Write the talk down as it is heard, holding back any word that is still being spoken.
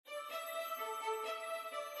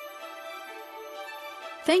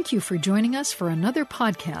Thank you for joining us for another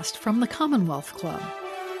podcast from the Commonwealth Club.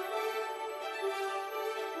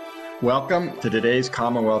 Welcome to today's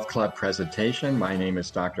Commonwealth Club presentation. My name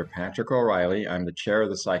is Dr. Patrick O'Reilly. I'm the chair of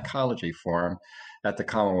the Psychology Forum at the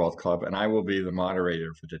Commonwealth Club, and I will be the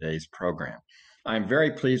moderator for today's program. I'm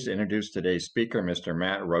very pleased to introduce today's speaker, Mr.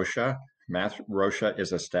 Matt Rocha. Matt Rocha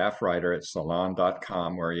is a staff writer at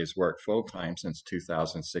Salon.com, where he has worked full-time since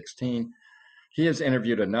 2016. He has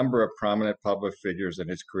interviewed a number of prominent public figures in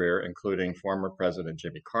his career, including former President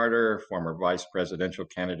Jimmy Carter, former vice presidential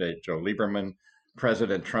candidate Joe Lieberman,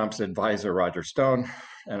 President Trump's advisor Roger Stone,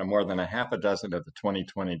 and more than a half a dozen of the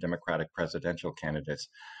 2020 Democratic presidential candidates.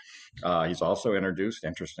 He's also introduced,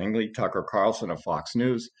 interestingly, Tucker Carlson of Fox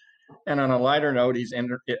News. And on a lighter note, he's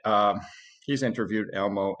interviewed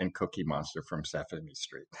Elmo and Cookie Monster from Sesame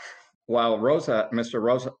Street. While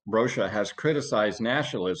Mr. Rocha has criticized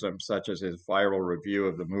nationalism, such as his viral review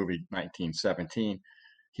of the movie 1917,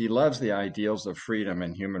 he loves the ideals of freedom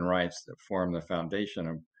and human rights that form the foundation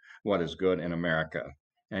of what is good in America.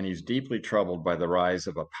 And he's deeply troubled by the rise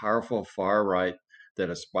of a powerful far right that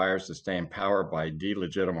aspires to stay in power by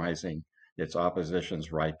delegitimizing its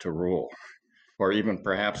opposition's right to rule, or even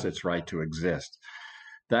perhaps its right to exist.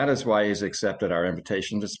 That is why he's accepted our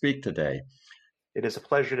invitation to speak today. It is a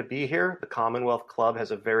pleasure to be here. The Commonwealth Club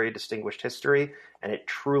has a very distinguished history, and it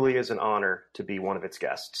truly is an honor to be one of its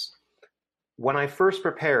guests. When I first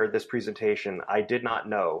prepared this presentation, I did not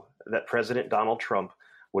know that President Donald Trump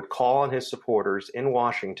would call on his supporters in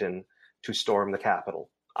Washington to storm the Capitol.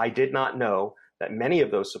 I did not know that many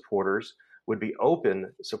of those supporters would be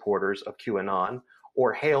open supporters of QAnon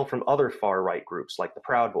or hail from other far-right groups like the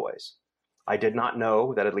Proud Boys. I did not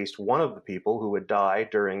know that at least one of the people who would die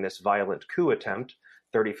during this violent coup attempt,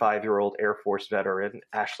 35-year-old Air Force veteran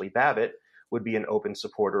Ashley Babbitt, would be an open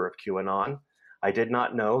supporter of QAnon. I did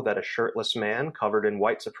not know that a shirtless man covered in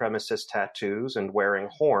white supremacist tattoos and wearing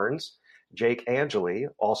horns, Jake Angeli,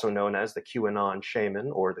 also known as the QAnon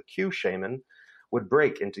shaman or the Q shaman, would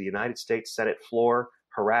break into the United States Senate floor,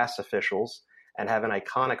 harass officials, and have an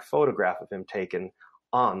iconic photograph of him taken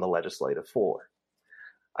on the legislative floor.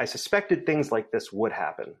 I suspected things like this would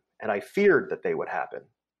happen, and I feared that they would happen,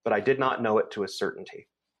 but I did not know it to a certainty.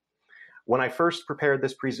 When I first prepared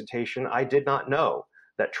this presentation, I did not know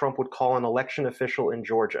that Trump would call an election official in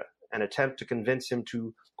Georgia and attempt to convince him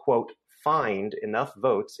to, quote, find enough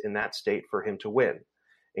votes in that state for him to win,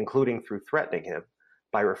 including through threatening him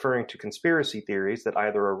by referring to conspiracy theories that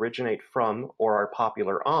either originate from or are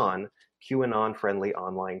popular on QAnon-friendly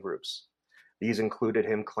online groups. These included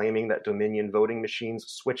him claiming that Dominion voting machines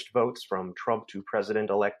switched votes from Trump to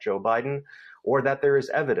President-elect Joe Biden, or that there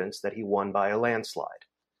is evidence that he won by a landslide.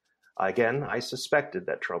 Again, I suspected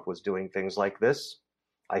that Trump was doing things like this.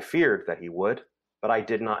 I feared that he would, but I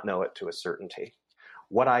did not know it to a certainty.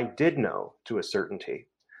 What I did know to a certainty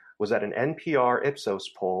was that an NPR Ipsos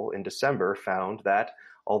poll in December found that,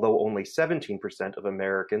 although only 17% of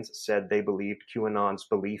Americans said they believed QAnon's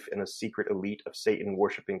belief in a secret elite of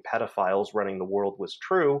Satan-worshipping pedophiles running the world was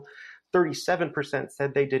true, 37%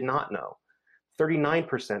 said they did not know.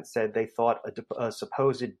 39% said they thought a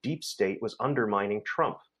supposed deep state was undermining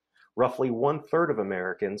Trump. Roughly one-third of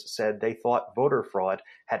Americans said they thought voter fraud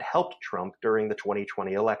had helped Trump during the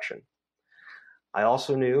 2020 election. I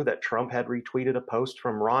also knew that Trump had retweeted a post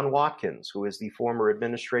from Ron Watkins, who is the former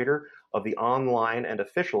administrator of the online and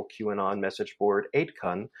official QAnon message board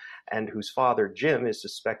 8kun, and whose father, Jim, is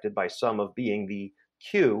suspected by some of being the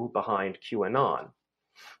Q behind QAnon.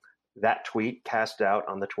 That tweet cast doubt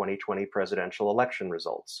on the 2020 presidential election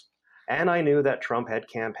results. And I knew that Trump had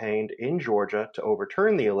campaigned in Georgia to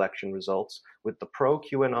overturn the election results with the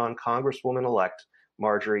pro-QAnon Congresswoman-elect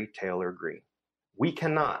Marjorie Taylor Greene. We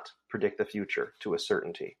cannot predict the future to a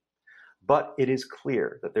certainty, but it is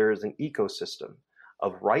clear that there is an ecosystem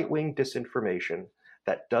of right-wing disinformation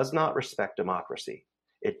that does not respect democracy.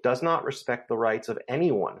 It does not respect the rights of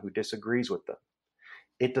anyone who disagrees with them.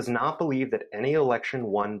 It does not believe that any election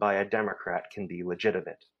won by a Democrat can be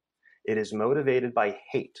legitimate. It is motivated by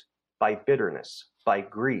hate, by bitterness, by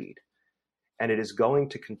greed, and it is going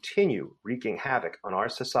to continue wreaking havoc on our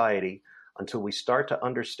society until we start to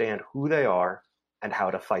understand who they are and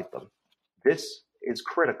how to fight them. This is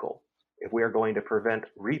critical if we are going to prevent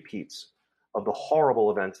repeats of the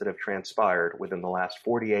horrible events that have transpired within the last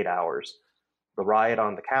 48 hours, the riot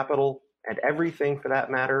on the Capitol, and everything for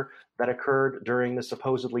that matter that occurred during the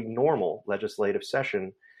supposedly normal legislative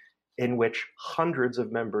session in which hundreds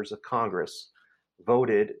of members of Congress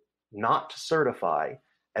voted not to certify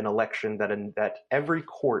an election that every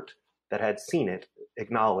court that had seen it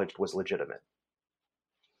acknowledged was legitimate.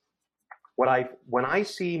 When I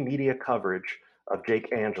see media coverage of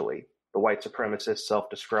Jake Angeli, the white supremacist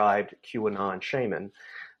self-described QAnon shaman,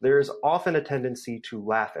 there is often a tendency to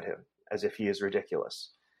laugh at him as if he is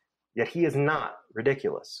ridiculous. Yet he is not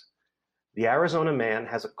ridiculous. The Arizona man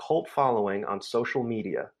has a cult following on social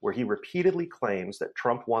media where he repeatedly claims that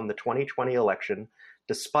Trump won the 2020 election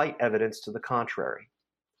despite evidence to the contrary.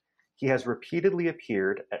 He has repeatedly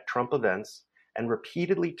appeared at Trump events and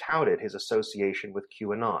repeatedly touted his association with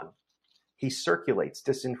QAnon. He circulates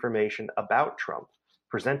disinformation about Trump,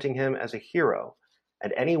 presenting him as a hero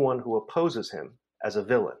and anyone who opposes him as a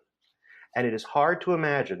villain. And it is hard to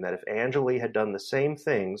imagine that if Angeli had done the same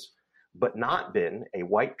things but not been a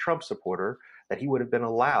white Trump supporter, that he would have been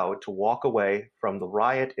allowed to walk away from the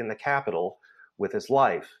riot in the Capitol with his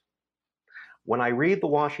life. When I read the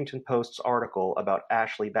Washington Post's article about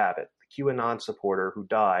Ashley Babbitt, the QAnon supporter who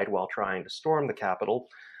died while trying to storm the Capitol,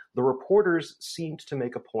 the reporters seemed to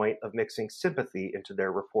make a point of mixing sympathy into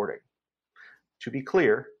their reporting. To be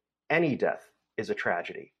clear, any death is a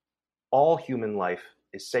tragedy. All human life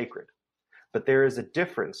is sacred. But there is a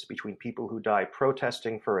difference between people who die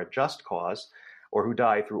protesting for a just cause or who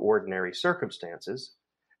die through ordinary circumstances,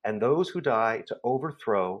 and those who die to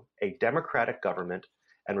overthrow a democratic government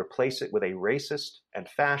and replace it with a racist and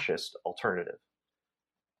fascist alternative.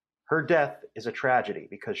 Her death is a tragedy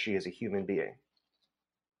because she is a human being.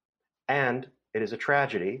 And it is a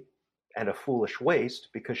tragedy and a foolish waste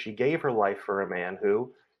because she gave her life for a man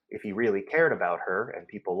who, if he really cared about her and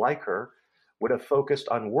people like her, would have focused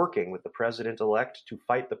on working with the president-elect to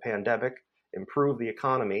fight the pandemic, improve the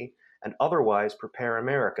economy, and otherwise prepare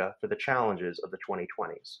America for the challenges of the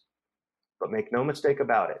 2020s. But make no mistake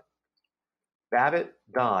about it, Babbitt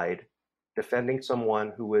died defending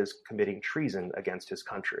someone who was committing treason against his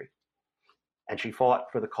country, and she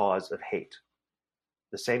fought for the cause of hate.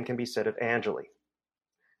 The same can be said of Angeli.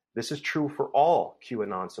 This is true for all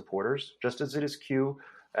QAnon supporters, just as it is true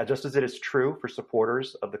for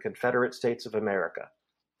supporters of the Confederate States of America,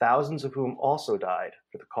 thousands of whom also died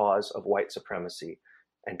for the cause of white supremacy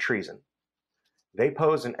and treason. They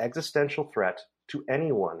pose an existential threat to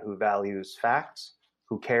anyone who values facts,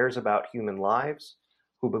 who cares about human lives,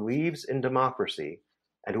 who believes in democracy,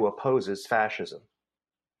 and who opposes fascism.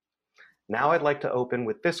 Now I'd like to open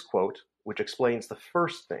with this quote, which explains the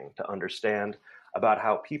first thing to understand about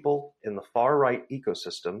how people in the far-right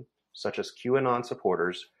ecosystem, such as QAnon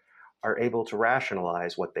supporters, are able to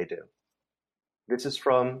rationalize what they do. This is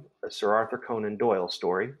from a Sir Arthur Conan Doyle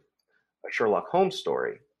story, a Sherlock Holmes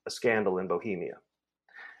story, A Scandal in Bohemia.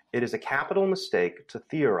 It is a capital mistake to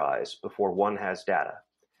theorize before one has data.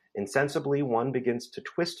 Insensibly, one begins to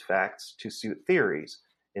twist facts to suit theories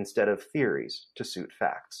instead of theories to suit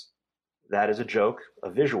facts. That is a joke, a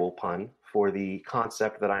visual pun, for the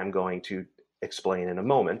concept that I am going to explain in a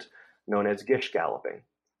moment, known as Gish galloping.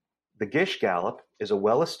 The Gish Gallop is a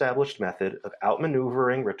well-established method of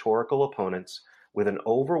outmaneuvering rhetorical opponents with an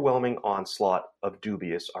overwhelming onslaught of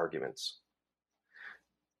dubious arguments.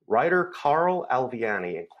 Writer Carl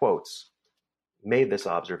Alviani, in quotes, made this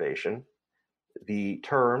observation. The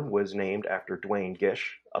term was named after Duane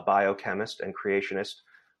Gish, a biochemist and creationist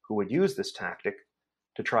who would use this tactic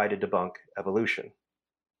to try to debunk evolution.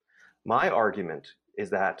 My argument is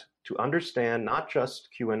that to understand not just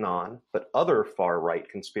QAnon, but other far-right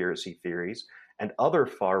conspiracy theories and other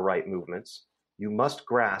far-right movements, you must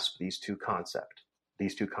grasp these two concepts.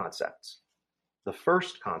 The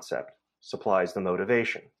first concept supplies the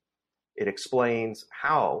motivation. It explains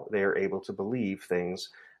how they are able to believe things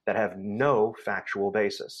that have no factual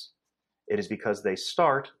basis. It is because they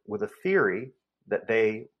start with a theory that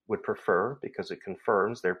they would prefer because it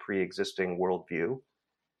confirms their pre-existing worldview,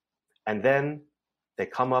 and then they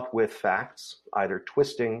come up with facts, either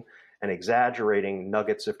twisting and exaggerating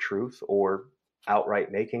nuggets of truth or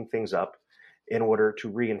outright making things up in order to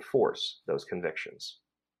reinforce those convictions.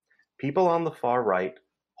 People on the far right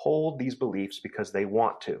hold these beliefs because they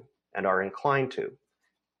want to and are inclined to,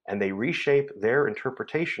 and they reshape their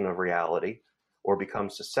interpretation of reality or become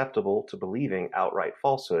susceptible to believing outright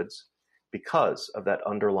falsehoods because of that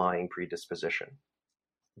underlying predisposition.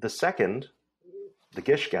 The second, the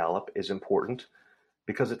Gish Gallop, is important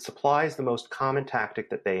because it supplies the most common tactic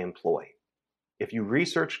that they employ. If you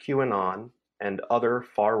research QAnon and other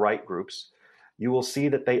far-right groups, you will see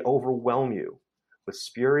that they overwhelm you with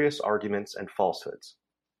spurious arguments and falsehoods.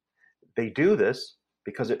 They do this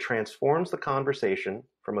because it transforms the conversation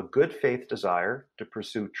from a good faith desire to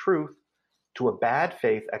pursue truth to a bad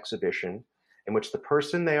faith exhibition in which the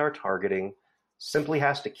person they are targeting simply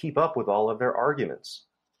has to keep up with all of their arguments.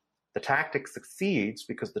 The tactic succeeds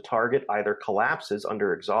because the target either collapses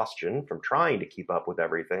under exhaustion from trying to keep up with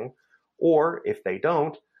everything, or if they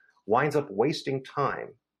don't, winds up wasting time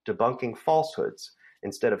debunking falsehoods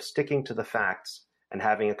instead of sticking to the facts and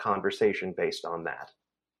having a conversation based on that.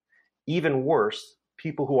 Even worse,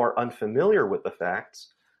 people who are unfamiliar with the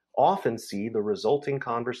facts often see the resulting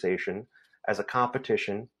conversation as a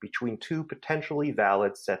competition between two potentially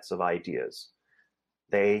valid sets of ideas.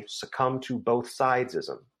 They succumb to both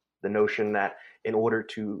sidesism, the notion that in order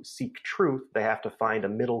to seek truth, they have to find a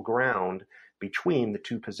middle ground between the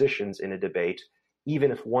two positions in a debate,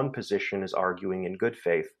 even if one position is arguing in good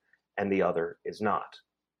faith and the other is not.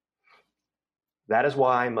 That is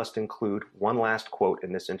why I must include one last quote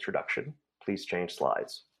in this introduction. Please change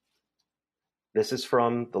slides. This is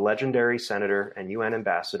from the legendary Senator and UN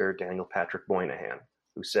Ambassador Daniel Patrick Moynihan,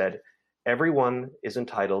 who said, "Everyone is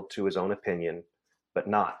entitled to his own opinion, but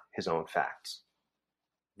not his own facts."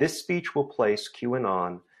 This speech will place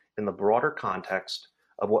QAnon in the broader context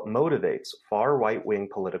of what motivates far right-wing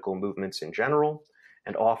political movements in general,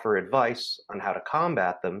 and offer advice on how to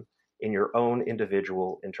combat them in your own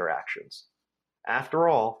individual interactions. After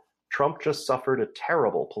all, Trump just suffered a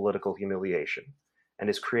terrible political humiliation and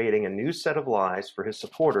is creating a new set of lies for his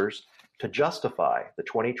supporters to justify the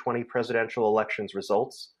 2020 presidential election's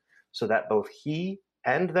results so that both he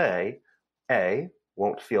and they, A,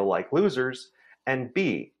 won't feel like losers, and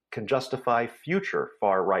B, can justify future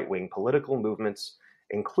far right-wing political movements,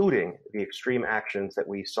 including the extreme actions that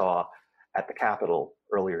we saw at the Capitol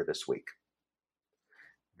earlier this week.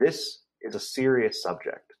 This is a serious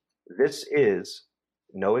subject. This is,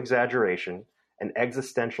 no exaggeration, an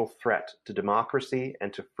existential threat to democracy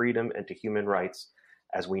and to freedom and to human rights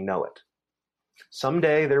as we know it.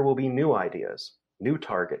 Someday there will be new ideas, new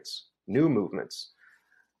targets, new movements.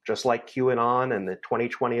 Just like QAnon and the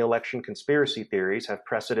 2020 election conspiracy theories have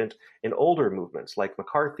precedent in older movements like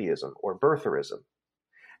McCarthyism or birtherism.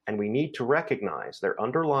 And we need to recognize their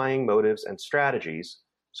underlying motives and strategies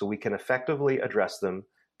so we can effectively address them,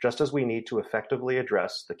 just as we need to effectively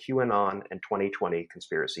address the QAnon and 2020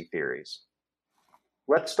 conspiracy theories.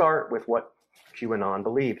 Let's start with what QAnon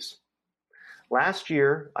believes. Last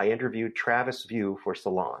year, I interviewed Travis View for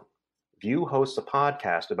Salon. View hosts a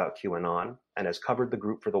podcast about QAnon and has covered the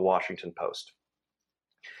group for the Washington Post.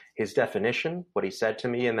 His definition, what he said to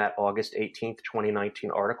me in that August 18th,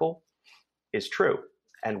 2019 article, is true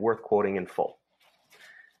and worth quoting in full.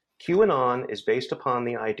 QAnon is based upon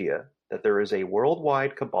the idea that there is a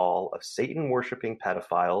worldwide cabal of Satan-worshipping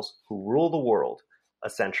pedophiles who rule the world,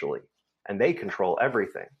 essentially, and they control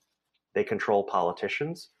everything. They control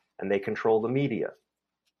politicians, and they control the media.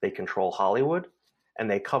 They control Hollywood,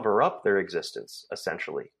 and they cover up their existence,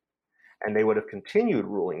 essentially. And they would have continued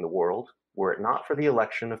ruling the world were it not for the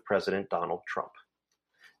election of President Donald Trump.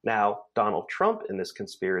 Now, Donald Trump, in this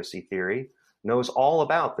conspiracy theory, knows all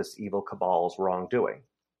about this evil cabal's wrongdoing.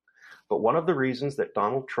 But one of the reasons that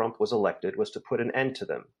Donald Trump was elected was to put an end to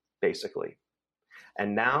them, basically.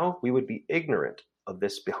 And now we would be ignorant of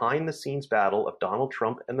this behind-the-scenes battle of Donald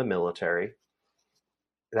Trump and the military,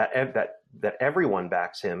 that everyone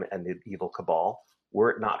backs him and the evil cabal,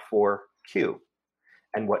 were it not for Q.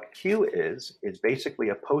 And what Q is basically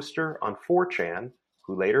a poster on 4chan,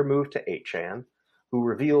 who later moved to 8chan, who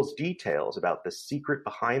reveals details about this secret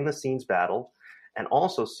behind-the-scenes battle, and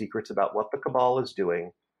also secrets about what the cabal is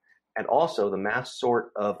doing, and also the mass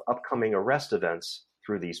sort of upcoming arrest events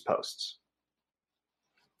through these posts.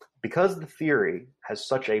 Because the theory has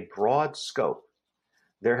such a broad scope,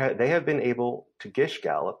 they have been able to gish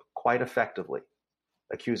gallop quite effectively,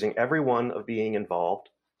 accusing everyone of being involved,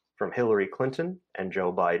 from Hillary Clinton and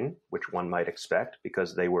Joe Biden, which one might expect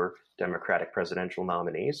because they were Democratic presidential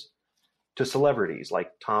nominees, to celebrities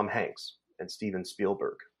like Tom Hanks and Steven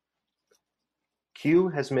Spielberg. Q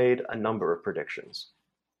has made a number of predictions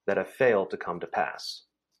that have failed to come to pass.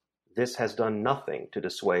 This has done nothing to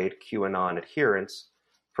dissuade QAnon adherents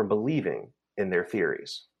from believing in their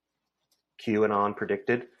theories. QAnon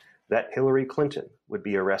predicted that Hillary Clinton would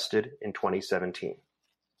be arrested in 2017.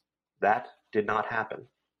 That did not happen.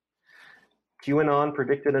 QAnon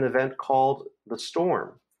predicted an event called The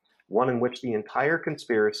Storm, one in which the entire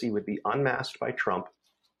conspiracy would be unmasked by Trump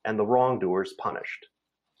and the wrongdoers punished.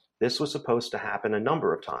 This was supposed to happen a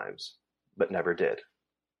number of times, but never did.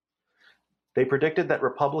 They predicted that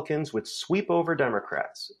Republicans would sweep over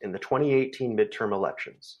Democrats in the 2018 midterm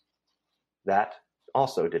elections. That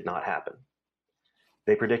also did not happen.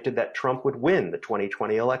 They predicted that Trump would win the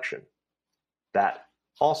 2020 election. That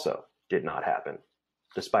also did not happen,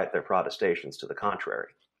 despite their protestations to the contrary.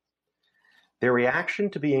 Their reaction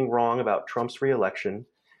to being wrong about Trump's re-election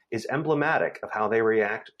is emblematic of how they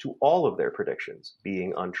react to all of their predictions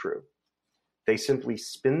being untrue. They simply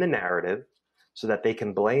spin the narrative so that they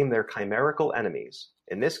can blame their chimerical enemies,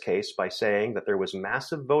 in this case by saying that there was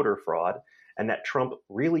massive voter fraud and that Trump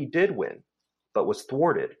really did win, but was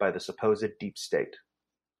thwarted by the supposed deep state.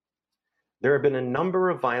 There have been a number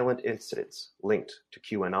of violent incidents linked to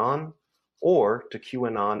QAnon or to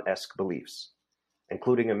QAnon-esque beliefs,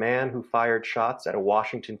 including a man who fired shots at a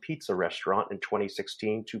Washington pizza restaurant in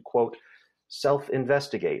 2016 to, quote,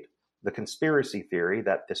 self-investigate the conspiracy theory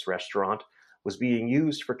that this restaurant was being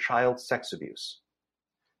used for child sex abuse.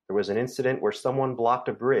 There was an incident where someone blocked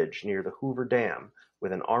a bridge near the Hoover Dam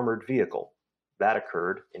with an armored vehicle. That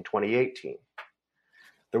occurred in 2018.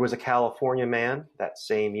 There was a California man that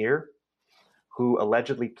same year who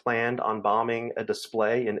allegedly planned on bombing a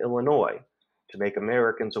display in Illinois to make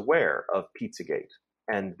Americans aware of Pizzagate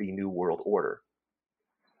and the New World Order.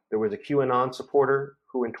 There was a QAnon supporter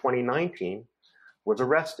who in 2019 was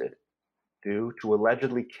arrested due to an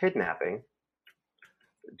alleged kidnapping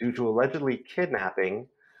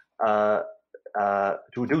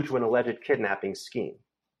scheme.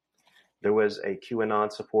 There was a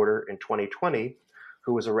QAnon supporter in 2020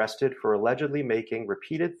 who was arrested for allegedly making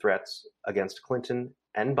repeated threats against Clinton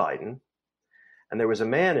and Biden. And there was a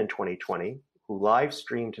man in 2020 who live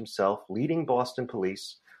streamed himself leading Boston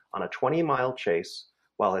police on a 20-mile chase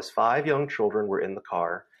while his 5 young children were in the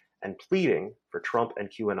car and pleading for Trump and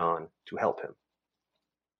QAnon to help him.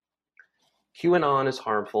 QAnon is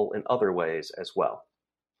harmful in other ways as well.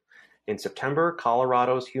 In September,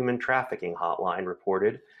 Colorado's human trafficking hotline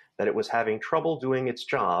reported that it was having trouble doing its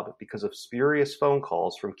job because of spurious phone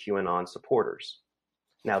calls from QAnon supporters.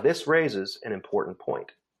 Now, this raises an important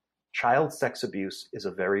point. Child sex abuse is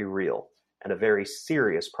a very real and a very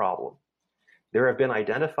serious problem. There have been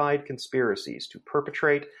identified conspiracies to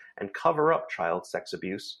perpetrate and cover up child sex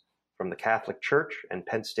abuse from the Catholic Church and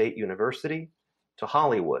Penn State University to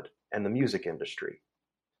Hollywood and the music industry.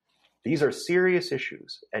 These are serious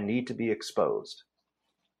issues and need to be exposed.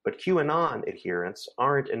 But QAnon adherents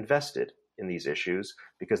aren't invested in these issues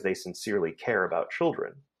because they sincerely care about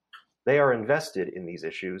children. They are invested in these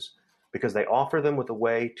issues because they offer them with a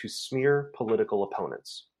way to smear political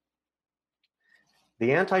opponents.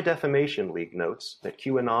 The Anti-Defamation League notes that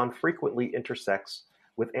QAnon frequently intersects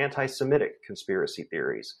with anti-Semitic conspiracy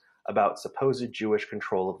theories about supposed Jewish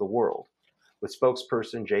control of the world, with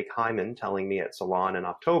spokesperson Jake Hyman telling me at Salon in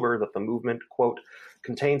October that the movement, quote,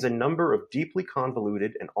 contains a number of deeply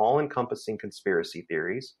convoluted and all-encompassing conspiracy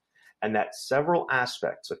theories, and that several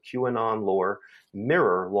aspects of QAnon lore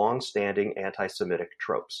mirror long-standing anti-Semitic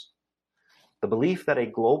tropes. The belief that a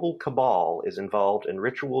global cabal is involved in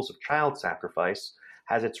rituals of child sacrifice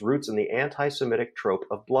has its roots in the anti-Semitic trope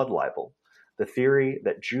of blood libel, the theory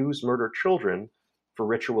that Jews murder children for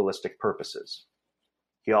ritualistic purposes.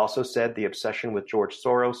 He also said the obsession with George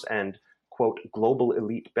Soros and, quote, global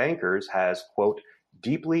elite bankers has, quote,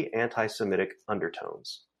 deeply anti-Semitic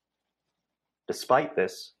undertones. Despite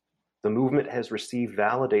this, the movement has received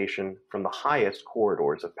validation from the highest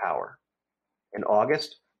corridors of power. In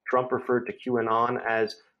August, Trump referred to QAnon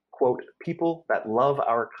as, quote, people that love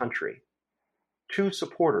our country. 2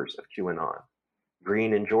 supporters of QAnon,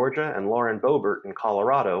 Green in Georgia and Lauren Boebert in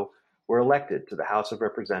Colorado, were elected to the House of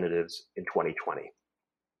Representatives in 2020.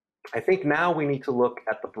 I think now we need to look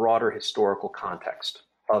at the broader historical context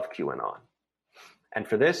of QAnon. And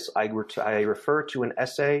for this, I refer to an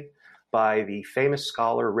essay by the famous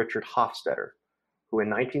scholar Richard Hofstadter, who in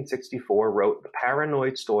 1964 wrote The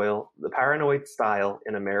Paranoid Style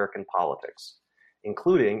in American Politics,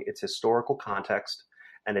 including its historical context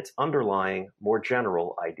and its underlying, more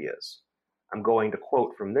general ideas. I'm going to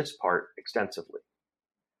quote from this part extensively.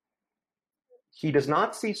 He does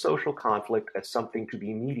not see social conflict as something to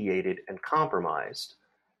be mediated and compromised.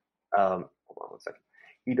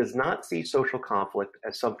 He does not see social conflict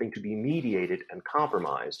as something to be mediated and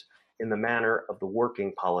compromised in the manner of the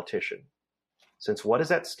working politician, since what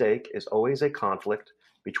is at stake is always a conflict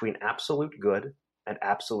between absolute good and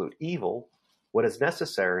absolute evil. What is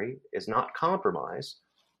necessary is not compromise,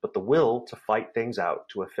 but the will to fight things out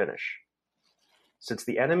to a finish. Since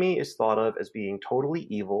the enemy is thought of as being totally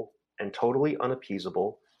evil and totally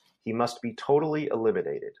unappeasable, he must be totally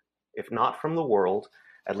eliminated, if not from the world,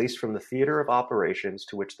 at least from the theater of operations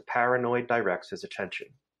to which the paranoid directs his attention.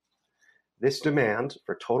 This demand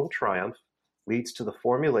for total triumph leads to the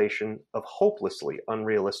formulation of hopelessly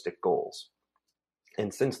unrealistic goals.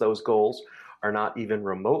 And since those goals are not even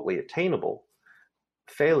remotely attainable,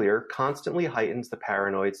 failure constantly heightens the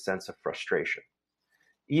paranoid's sense of frustration.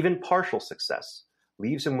 Even partial success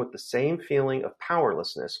leaves him with the same feeling of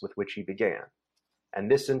powerlessness with which he began, and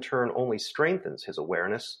this in turn only strengthens his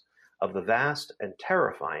awareness of the vast and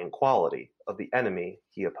terrifying quality of the enemy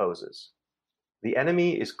he opposes. The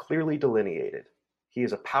enemy is clearly delineated. He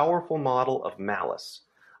is a powerful model of malice,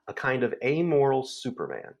 a kind of amoral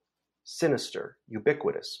Superman, sinister,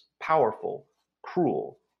 ubiquitous, powerful,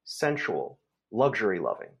 cruel, sensual,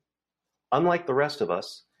 luxury-loving. Unlike the rest of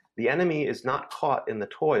us, the enemy is not caught in the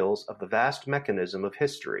toils of the vast mechanism of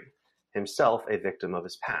history, himself a victim of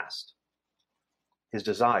his past, his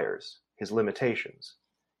desires, his limitations.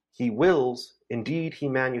 He wills, indeed he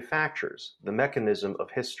manufactures, the mechanism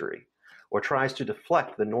of history, or tries to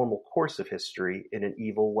deflect the normal course of history in an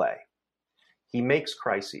evil way. He makes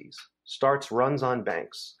crises, starts runs on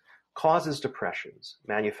banks, causes depressions,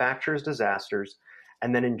 manufactures disasters,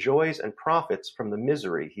 and then enjoys and profits from the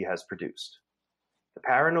misery he has produced. The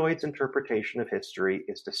paranoid's interpretation of history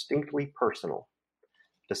is distinctly personal.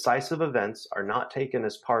 Decisive events are not taken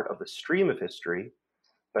as part of the stream of history,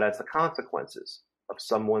 but as the consequences of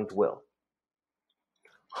someone's will.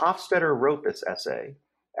 Hofstadter wrote this essay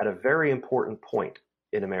at a very important point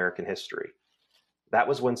in American history. That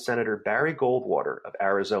was when Senator Barry Goldwater of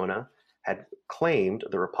Arizona had claimed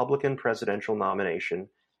the Republican presidential nomination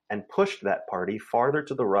and pushed that party farther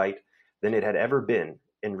to the right than it had ever been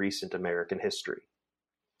in recent American history.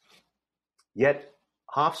 Yet,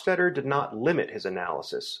 Hofstadter did not limit his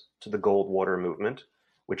analysis to the Goldwater movement,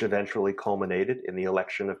 which eventually culminated in the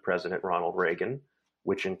election of President Ronald Reagan,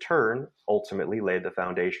 which in turn ultimately laid the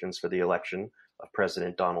foundations for the election of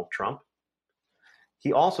President Donald Trump.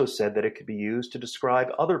 He also said that it could be used to describe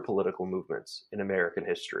other political movements in American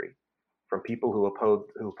history, from people who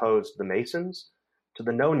opposed the Masons to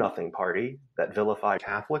the Know Nothing Party that vilified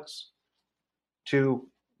Catholics, to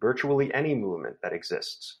virtually any movement that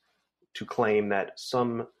exists to claim that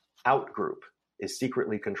some outgroup is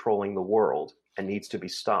secretly controlling the world and needs to be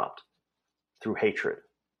stopped through hatred.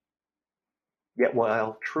 Yet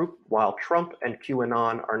while Trump and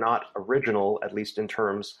QAnon are not original, at least in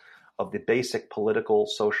terms of the basic political,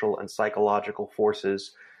 social, and psychological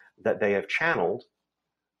forces that they have channeled,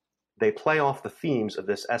 they play off the themes of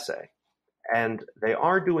this essay. And they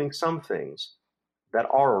are doing some things that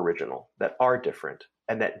are original, that are different,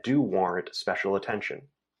 and that do warrant special attention.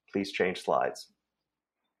 Please change slides.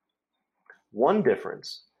 One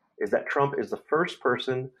difference is that Trump is the first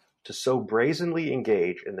person to so brazenly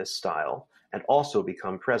engage in this style and also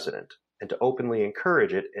become president, and to openly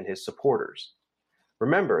encourage it in his supporters.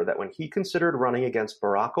 Remember that when he considered running against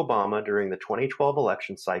Barack Obama during the 2012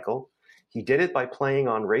 election cycle, he did it by playing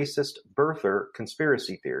on racist birther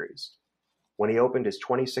conspiracy theories. When he opened his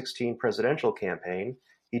 2016 presidential campaign,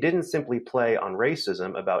 he didn't simply play on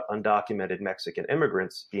racism about undocumented Mexican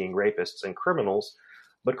immigrants being rapists and criminals,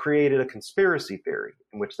 but created a conspiracy theory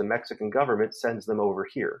in which the Mexican government sends them over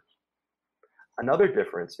here. Another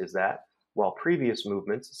difference is that, while previous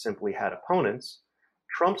movements simply had opponents,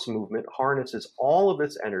 Trump's movement harnesses all of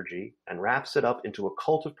its energy and wraps it up into a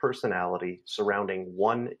cult of personality surrounding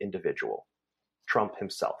one individual, Trump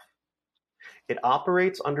himself. It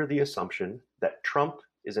operates under the assumption that Trump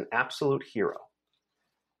is an absolute hero,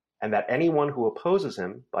 and that anyone who opposes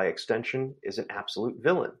him, by extension, is an absolute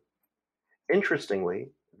villain.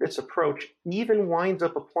 Interestingly, this approach even winds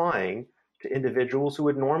up applying to individuals who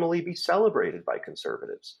would normally be celebrated by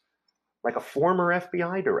conservatives, like a former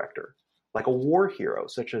FBI director, like a war hero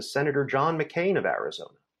such as Senator John McCain of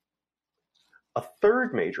Arizona. A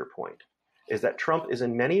third major point is that Trump is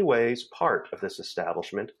in many ways part of this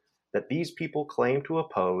establishment that these people claim to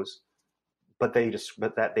oppose, but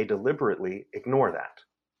that they deliberately ignore that.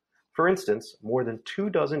 For instance, more than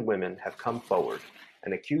 24 women have come forward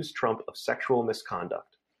and accused Trump of sexual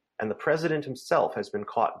misconduct, and the president himself has been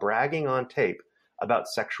caught bragging on tape about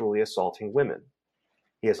sexually assaulting women.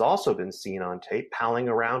 He has also been seen on tape palling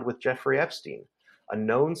around with Jeffrey Epstein, a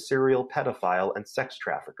known serial pedophile and sex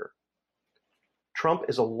trafficker. Trump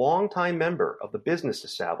is a longtime member of the business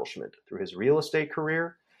establishment through his real estate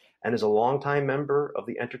career, and is a longtime member of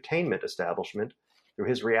the entertainment establishment through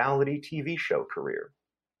his reality TV show career.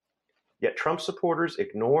 Yet Trump supporters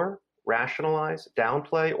ignore, rationalize,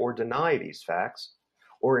 downplay, or deny these facts,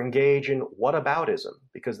 or engage in whataboutism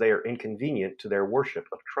because they are inconvenient to their worship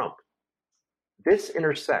of Trump. This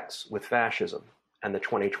intersects with fascism and the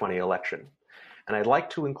 2020 election, and I'd like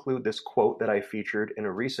to include this quote that I featured in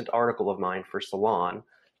a recent article of mine for Salon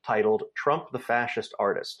titled "Trump the Fascist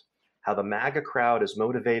Artist: How the MAGA Crowd is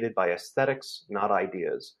Motivated by Aesthetics, Not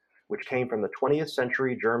Ideas," which came from the 20th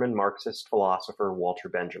century German Marxist philosopher Walter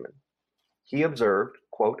Benjamin. He observed,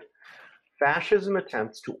 quote, "Fascism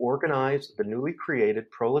attempts to organize the newly created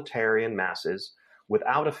proletarian masses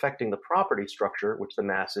without affecting the property structure which the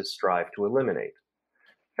masses strive to eliminate.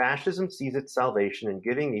 Fascism sees its salvation in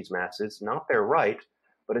giving these masses not their right,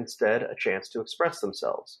 but instead a chance to express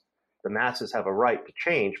themselves, The masses have a right to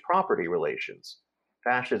change property relations.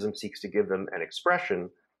 Fascism seeks to give them an expression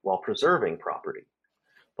while preserving property.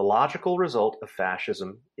 The logical result of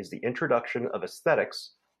fascism is the introduction of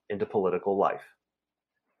aesthetics into political life.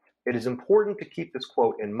 It is important to keep this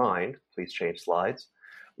quote in mind, please change slides,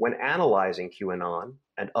 when analyzing QAnon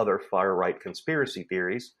and other far-right conspiracy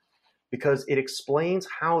theories, because it explains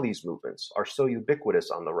how these movements are so ubiquitous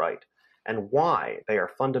on the right and why they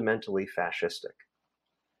are fundamentally fascistic.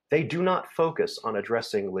 They do not focus on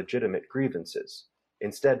addressing legitimate grievances,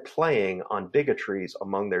 instead playing on bigotries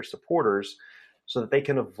among their supporters so that they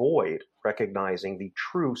can avoid recognizing the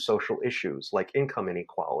true social issues like income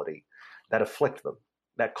inequality that afflict them,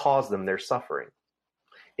 that cause them their suffering.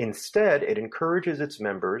 Instead, it encourages its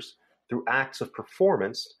members through acts of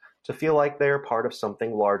performance to feel like they are part of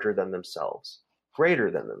something larger than themselves,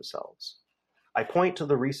 greater than themselves. I point to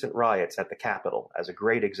the recent riots at the Capitol as a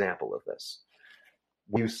great example of this.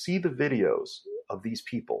 When you see the videos of these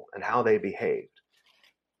people and how they behaved,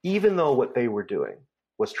 even though what they were doing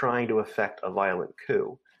was trying to effect a violent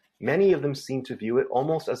coup, many of them seem to view it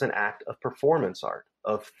almost as an act of performance art,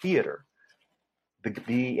 of theater.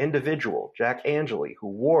 The individual, Jack Angeli, who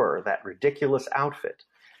wore that ridiculous outfit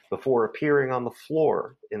before appearing on the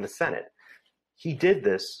floor in the Senate, he did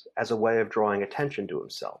this as a way of drawing attention to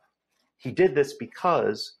himself. He did this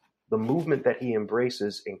because the movement that he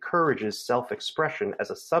embraces encourages self-expression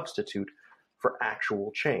as a substitute for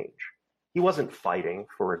actual change. He wasn't fighting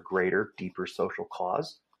for a greater, deeper social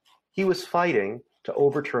cause. He was fighting to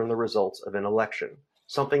overturn the results of an election,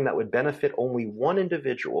 something that would benefit only one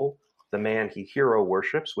individual, the man he hero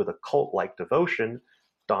worships with a cult-like devotion,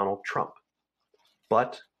 Donald Trump.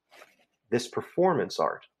 But this performance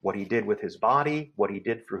art, what he did with his body, what he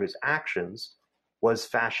did through his actions, was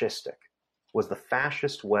fascistic, was the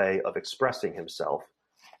fascist way of expressing himself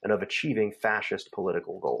and of achieving fascist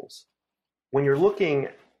political goals. When you're looking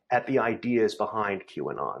at the ideas behind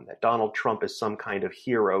QAnon, that Donald Trump is some kind of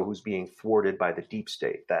hero who's being thwarted by the deep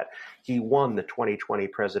state, that he won the 2020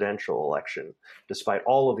 presidential election, despite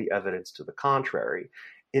all of the evidence to the contrary,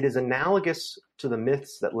 it is analogous to the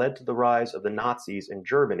myths that led to the rise of the Nazis in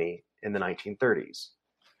Germany in the 1930s.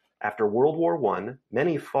 After World War I,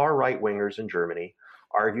 many far right-wingers in Germany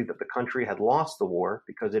argued that the country had lost the war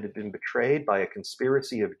because it had been betrayed by a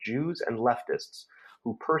conspiracy of Jews and leftists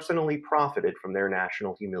who personally profited from their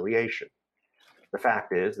national humiliation. The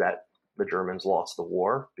fact is that the Germans lost the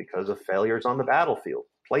war because of failures on the battlefield,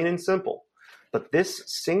 plain and simple. But this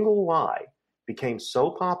single lie became so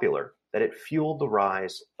popular that it fueled the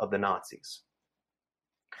rise of the Nazis.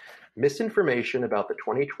 Misinformation about the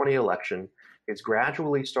 2020 election is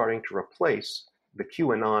gradually starting to replace the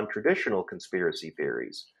QAnon traditional conspiracy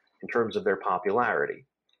theories in terms of their popularity,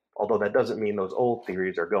 although that doesn't mean those old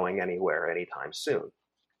theories are going anywhere anytime soon.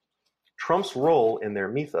 Trump's role in their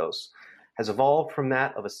mythos has evolved from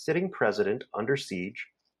that of a sitting president under siege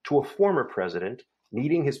to a former president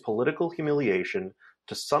needing his political humiliation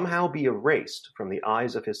to somehow be erased from the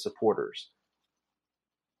eyes of his supporters.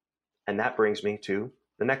 And that brings me to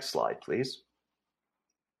the next slide, please,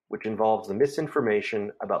 which involves the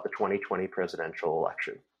misinformation about the 2020 presidential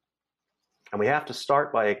election. And we have to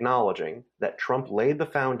start by acknowledging that Trump laid the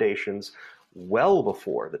foundations well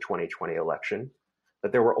before the 2020 election,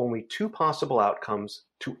 that there were only two possible outcomes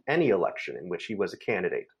to any election in which he was a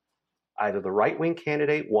candidate. Either the right-wing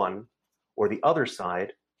candidate won, or the other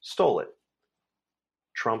side stole it.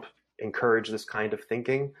 Trump encouraged this kind of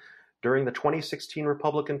thinking during the 2016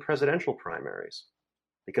 Republican presidential primaries,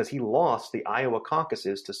 because he lost the Iowa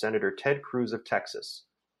caucuses to Senator Ted Cruz of Texas.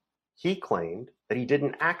 He claimed that he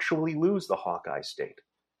didn't actually lose the Hawkeye state.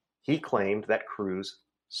 He claimed that Cruz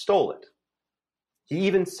stole it. He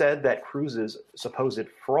even said that Cruz's supposed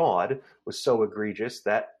fraud was so egregious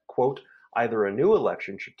that, quote, either a new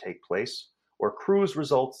election should take place or Cruz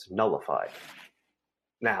results nullified.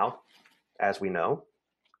 Now, as we know,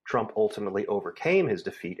 Trump ultimately overcame his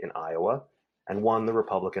defeat in Iowa and won the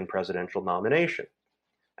Republican presidential nomination.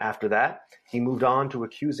 After that, he moved on to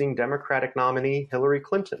accusing Democratic nominee Hillary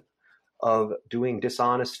Clinton of doing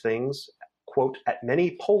dishonest things, quote, at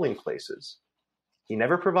many polling places. He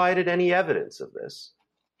never provided any evidence of this.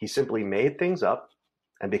 He simply made things up,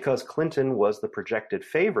 and because Clinton was the projected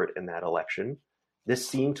favorite in that election, this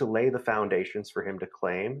seemed to lay the foundations for him to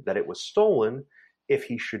claim that it was stolen if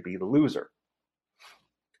he should be the loser.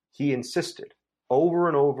 He insisted over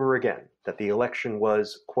and over again that the election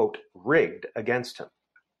was, quote, rigged against him.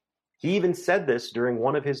 He even said this during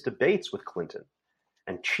one of his debates with Clinton,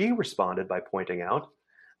 and she responded by pointing out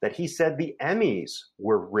that he said the Emmys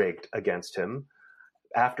were rigged against him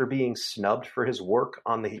after being snubbed for his work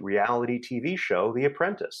on the reality TV show The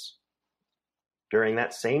Apprentice. During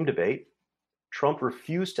that same debate, Trump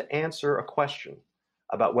refused to answer a question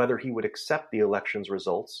about whether he would accept the election's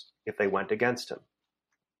results if they went against him.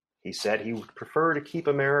 He said he would prefer to keep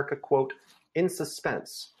America, quote, in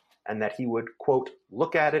suspense, and that he would, quote,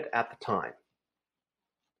 look at it at the time.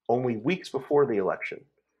 Only weeks before the election,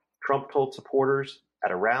 Trump told supporters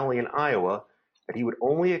at a rally in Iowa that he would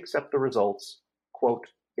only accept the results, quote,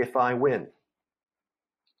 if I win.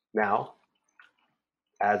 Now,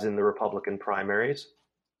 as in the Republican primaries,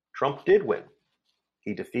 Trump did win.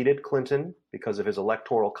 He defeated Clinton because of his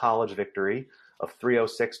electoral college victory of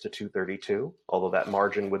 306 to 232, although that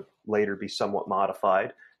margin would later be somewhat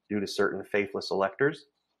modified due to certain faithless electors.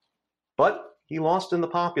 But he lost in the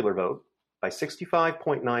popular vote by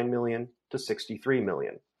 65.9 million to 63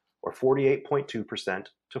 million, or 48.2%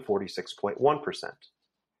 to 46.1%.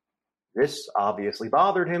 This obviously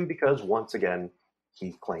bothered him because, once again,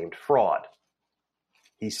 he claimed fraud.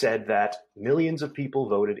 He said that millions of people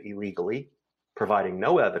voted illegally, providing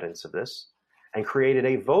no evidence of this, and created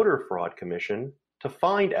a voter fraud commission to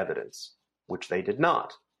find evidence, which they did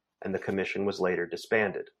not, and the commission was later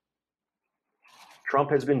disbanded. Trump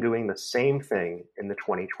has been doing the same thing in the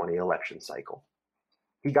 2020 election cycle.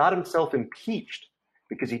 He got himself impeached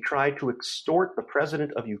because he tried to extort the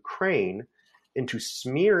president of Ukraine into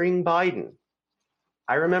smearing Biden.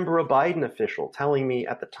 I remember a Biden official telling me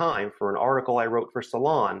at the time for an article I wrote for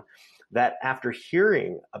Salon that after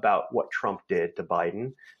hearing about what Trump did to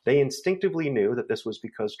Biden, they instinctively knew that this was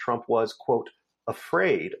because Trump was, quote,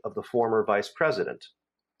 afraid of the former vice president.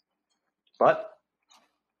 But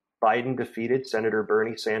Biden defeated Senator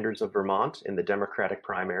Bernie Sanders of Vermont in the Democratic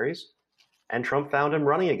primaries, and Trump found him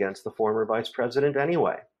running against the former vice president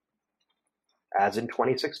anyway. As in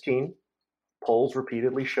 2016, polls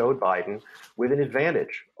repeatedly showed Biden with an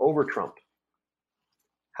advantage over Trump.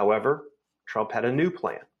 However, Trump had a new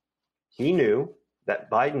plan. He knew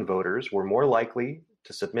that Biden voters were more likely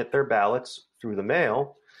to submit their ballots through the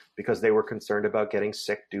mail because they were concerned about getting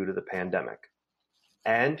sick due to the pandemic.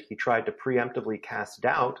 And he tried to preemptively cast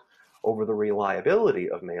doubt over the reliability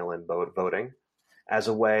of mail-in voting as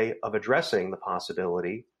a way of addressing the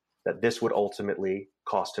possibility that this would ultimately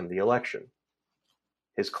cost him the election.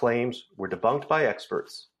 His claims were debunked by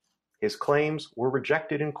experts. His claims were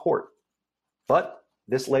rejected in court. But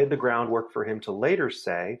this laid the groundwork for him to later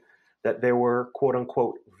say that there were, quote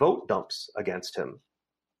unquote, vote dumps against him,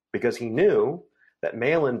 because he knew that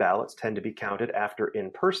mail-in ballots tend to be counted after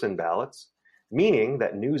in-person ballots, meaning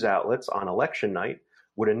that news outlets on election night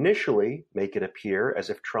would initially make it appear as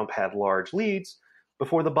if Trump had large leads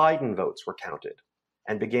before the Biden votes were counted,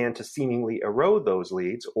 and began to seemingly erode those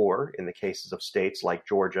leads, or, in the cases of states like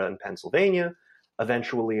Georgia and Pennsylvania,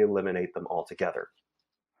 eventually eliminate them altogether.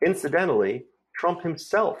 Incidentally, Trump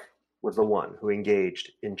himself was the one who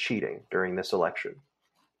engaged in cheating during this election.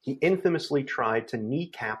 He infamously tried to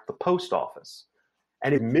kneecap the post office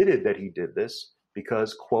and admitted that he did this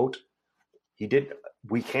because, quote,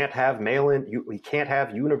 we can't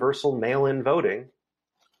have universal mail-in voting.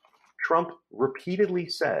 Trump repeatedly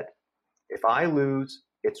said, if I lose,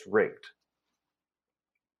 it's rigged.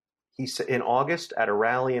 He said in August at a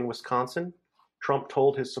rally in Wisconsin, Trump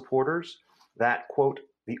told his supporters that, quote,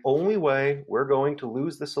 the only way we're going to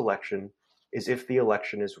lose this election is if the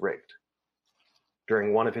election is rigged.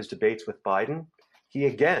 During one of his debates with Biden, he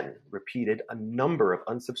again repeated a number of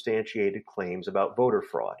unsubstantiated claims about voter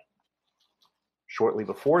fraud. Shortly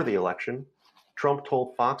before the election, Trump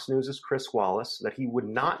told Fox News' Chris Wallace that he would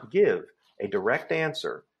not give a direct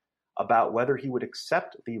answer about whether he would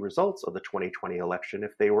accept the results of the 2020 election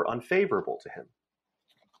if they were unfavorable to him.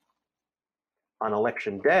 On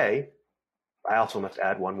election day, I also must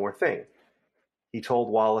add one more thing. He told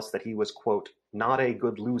Wallace that he was, quote, not a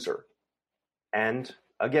good loser, and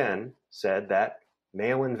again said that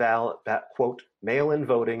mail-in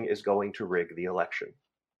voting is going to rig the election.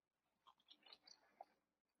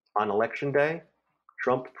 On election day,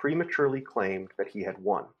 Trump prematurely claimed that he had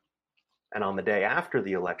won. And on the day after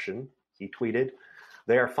the election, he tweeted,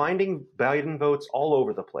 they are finding Biden votes all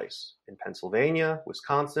over the place, in Pennsylvania,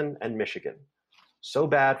 Wisconsin, and Michigan. So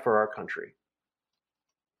bad for our country.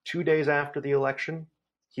 2 days after the election,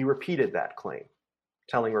 he repeated that claim,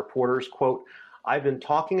 telling reporters, quote, I've been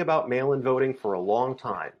talking about mail-in voting for a long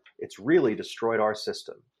time. It's really destroyed our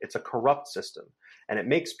system. It's a corrupt system, and it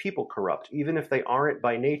makes people corrupt, even if they aren't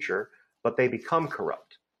by nature, but they become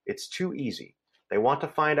corrupt. It's too easy. They want to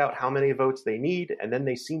find out how many votes they need, and then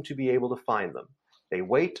they seem to be able to find them. They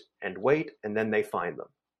wait, and then they find them.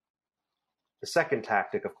 The second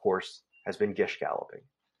tactic, of course, has been gish galloping.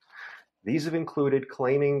 These have included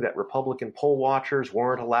claiming that Republican poll watchers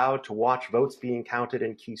weren't allowed to watch votes being counted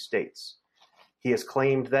in key states. He has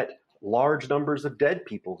claimed that large numbers of dead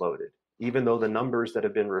people voted, even though the numbers that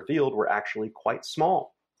have been revealed were actually quite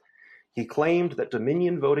small. He claimed that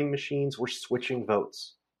Dominion voting machines were switching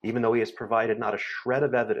votes, even though he has provided not a shred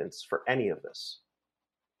of evidence for any of this.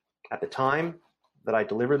 At the time that I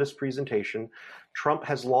deliver this presentation, Trump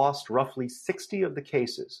has lost roughly 60 of the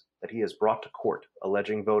cases that he has brought to court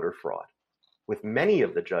alleging voter fraud, with many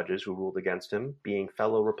of the judges who ruled against him being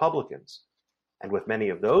fellow Republicans, and with many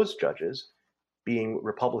of those judges being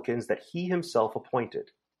Republicans that he himself appointed.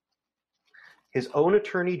 His own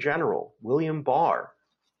Attorney General, William Barr,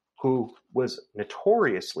 who was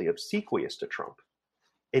notoriously obsequious to Trump,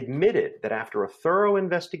 admitted that after a thorough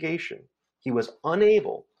investigation, he was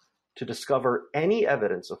unable to discover any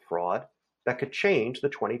evidence of fraud that could change the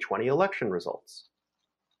 2020 election results.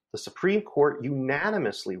 The Supreme Court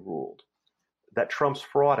unanimously ruled that Trump's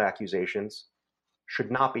fraud accusations should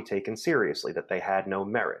not be taken seriously, that they had no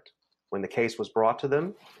merit. When the case was brought to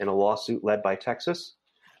them in a lawsuit led by Texas,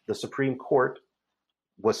 the Supreme Court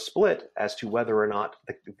was split as to whether or not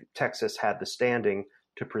Texas had the standing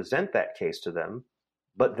to present that case to them,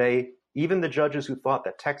 but even the judges who thought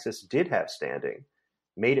that Texas did have standing,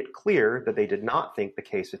 made it clear that they did not think the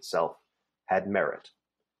case itself had merit.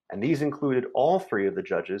 And these included all three of the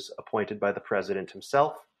judges appointed by the president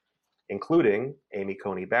himself, including Amy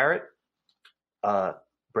Coney Barrett,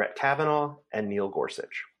 Brett Kavanaugh, and Neil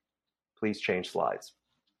Gorsuch. Please change slides.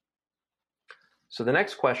 So the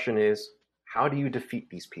next question is, how do you defeat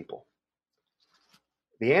these people?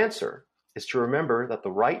 The answer is to remember that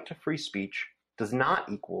the right to free speech does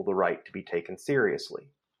not equal the right to be taken seriously.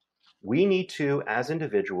 We need to, as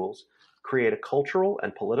individuals, create a cultural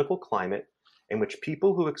and political climate in which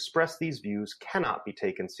people who express these views cannot be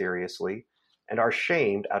taken seriously and are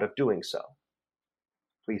shamed out of doing so.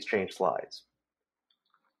 Please change slides.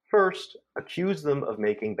 First, accuse them of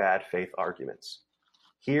making bad faith arguments.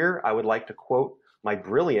 Here, I would like to quote my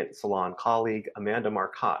brilliant Salon colleague, Amanda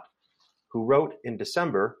Marcotte, who wrote in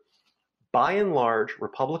December, "By and large,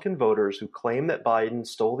 Republican voters who claim that Biden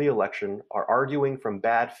stole the election are arguing from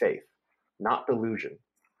bad faith, not delusion.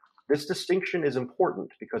 This distinction is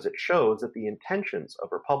important because it shows that the intentions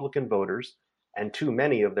of Republican voters, and too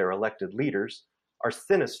many of their elected leaders, are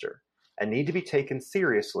sinister and need to be taken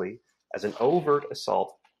seriously as an overt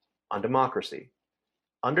assault on democracy.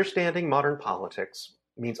 Understanding modern politics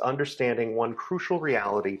means understanding one crucial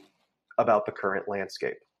reality about the current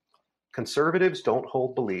landscape. Conservatives don't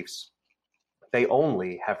hold beliefs, they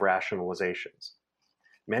only have rationalizations.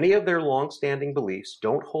 Many of their long-standing beliefs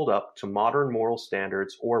don't hold up to modern moral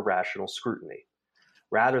standards or rational scrutiny.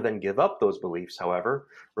 Rather than give up those beliefs, however,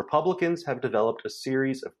 Republicans have developed a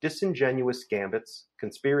series of disingenuous gambits,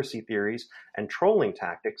 conspiracy theories, and trolling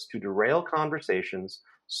tactics to derail conversations,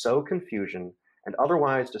 sow confusion, and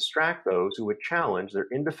otherwise distract those who would challenge their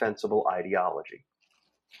indefensible ideology.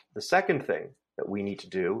 The second thing that we need to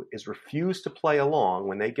do is refuse to play along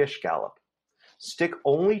when they gish gallop. Stick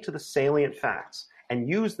only to the salient facts and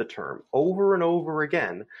use the term over and over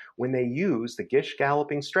again when they use the gish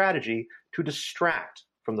galloping strategy to distract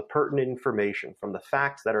from the pertinent information, from the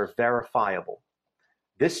facts that are verifiable.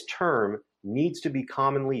 This term needs to be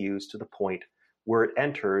commonly used to the point where it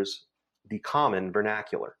enters the common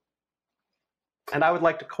vernacular. And I would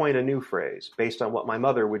like to coin a new phrase based on what my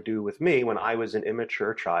mother would do with me when I was an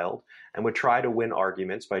immature child and would try to win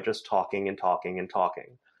arguments by just talking and talking and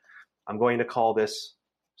talking. I'm going to call this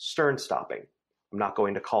stern stopping. I'm not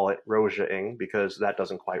going to call it roja-ing because that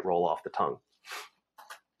doesn't quite roll off the tongue.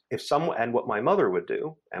 And what my mother would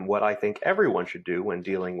do, and what I think everyone should do when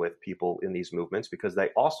dealing with people in these movements, because they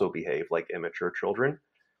also behave like immature children,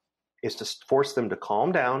 is to force them to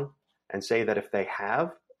calm down and say that if they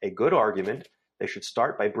have a good argument, they should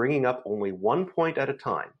start by bringing up only one point at a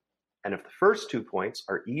time. And if the first 2 points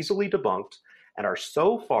are easily debunked and are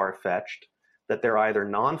so far-fetched that they're either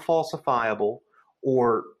non-falsifiable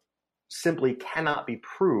or simply cannot be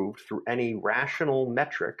proved through any rational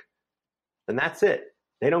metric, then that's it.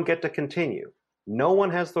 They don't get to continue. No one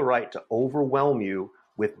has the right to overwhelm you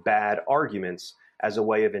with bad arguments as a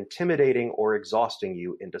way of intimidating or exhausting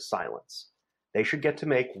you into silence. They should get to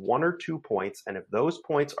make 1 or 2 points, and if those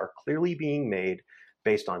points are clearly being made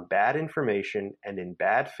based on bad information and in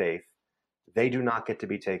bad faith, they do not get to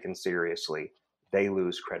be taken seriously. They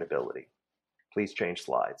lose credibility. Please change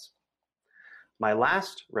slides. My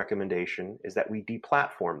last recommendation is that we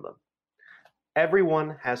deplatform them.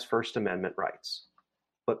 Everyone has First Amendment rights,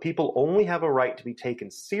 but people only have a right to be taken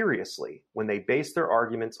seriously when they base their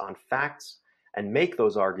arguments on facts and make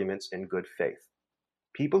those arguments in good faith.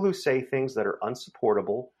 People who say things that are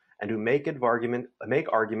unsupportable and who make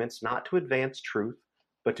arguments not to advance truth,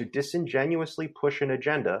 but to disingenuously push an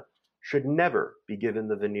agenda should never be given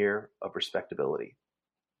the veneer of respectability.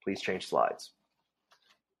 Please change slides.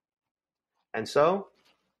 And so,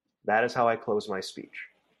 that is how I close my speech.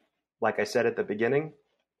 Like I said at the beginning,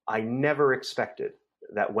 I never expected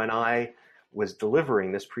that when I was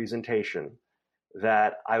delivering this presentation,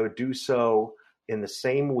 that I would do so in the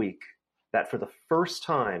same week that for the first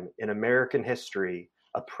time in American history,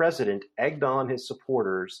 a president egged on his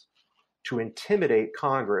supporters to intimidate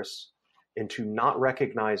Congress into not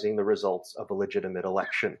recognizing the results of a legitimate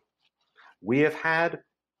election. We have had,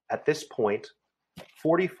 at this point,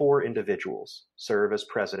 44 individuals serve as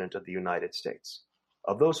president of the United States.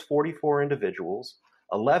 Of those 44 individuals,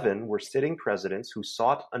 11 were sitting presidents who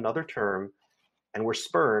sought another term and were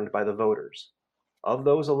spurned by the voters. Of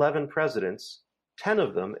those 11 presidents, 10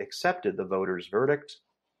 of them accepted the voters' verdict,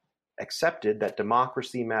 accepted that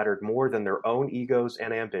democracy mattered more than their own egos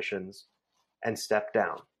and ambitions, and stepped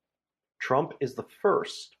down. Trump is the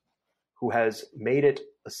first who has made it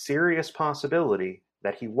a serious possibility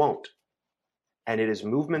that he won't. And it is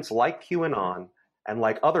movements like QAnon and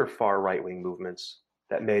like other far right-wing movements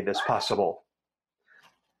that made this possible.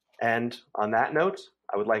 And on that note,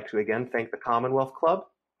 I would like to again thank the Commonwealth Club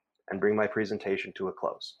and bring my presentation to a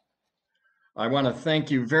close. I want to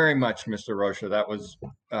thank you very much, Mr. Rocha. That was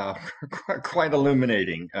quite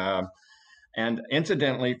illuminating. And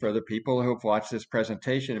incidentally, for the people who have watched this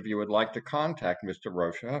presentation, if you would like to contact Mr.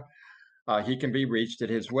 Rocha, he can be reached at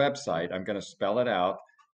his website. I'm going to spell it out,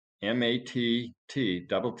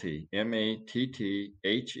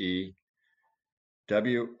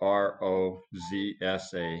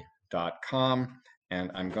 MATTWROZSA.com.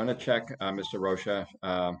 And I'm going to check, Mr. Rocha,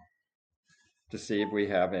 to see if we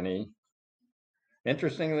have any.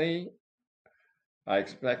 Interestingly, I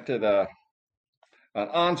expected an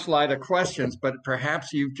onslaught of questions, but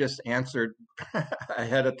perhaps you've just answered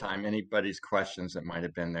ahead of time anybody's questions that might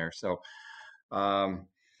have been there. So I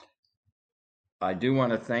do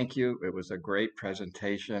want to thank you. It was a great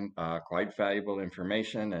presentation, quite valuable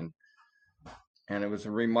information, and it was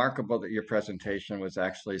remarkable that your presentation was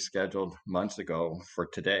actually scheduled months ago for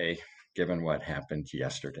today, given what happened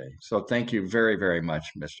yesterday. So thank you very, very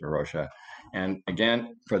much, Mr. Rocha. And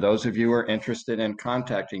again, for those of you who are interested in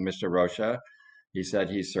contacting Mr. Rocha, he said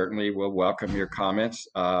he certainly will welcome your comments.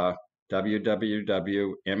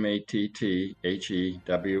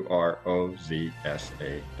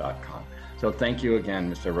 www.mattthewrozsa.com. So thank you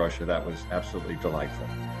again, Mr. Rocha. That was absolutely delightful.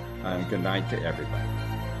 And good night to everybody.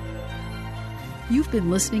 You've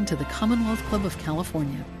been listening to the Commonwealth Club of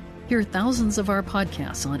California. Hear thousands of our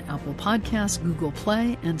podcasts on Apple Podcasts, Google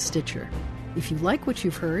Play, and Stitcher. If you like what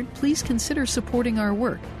you've heard, please consider supporting our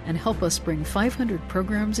work and help us bring 500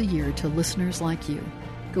 programs a year to listeners like you.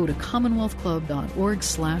 Go to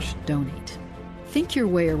commonwealthclub.org/donate. Think your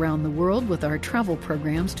way around the world with our travel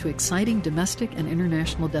programs to exciting domestic and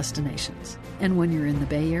international destinations. And when you're in the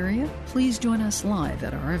Bay Area, please join us live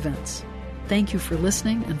at our events. Thank you for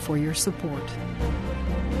listening and for your support.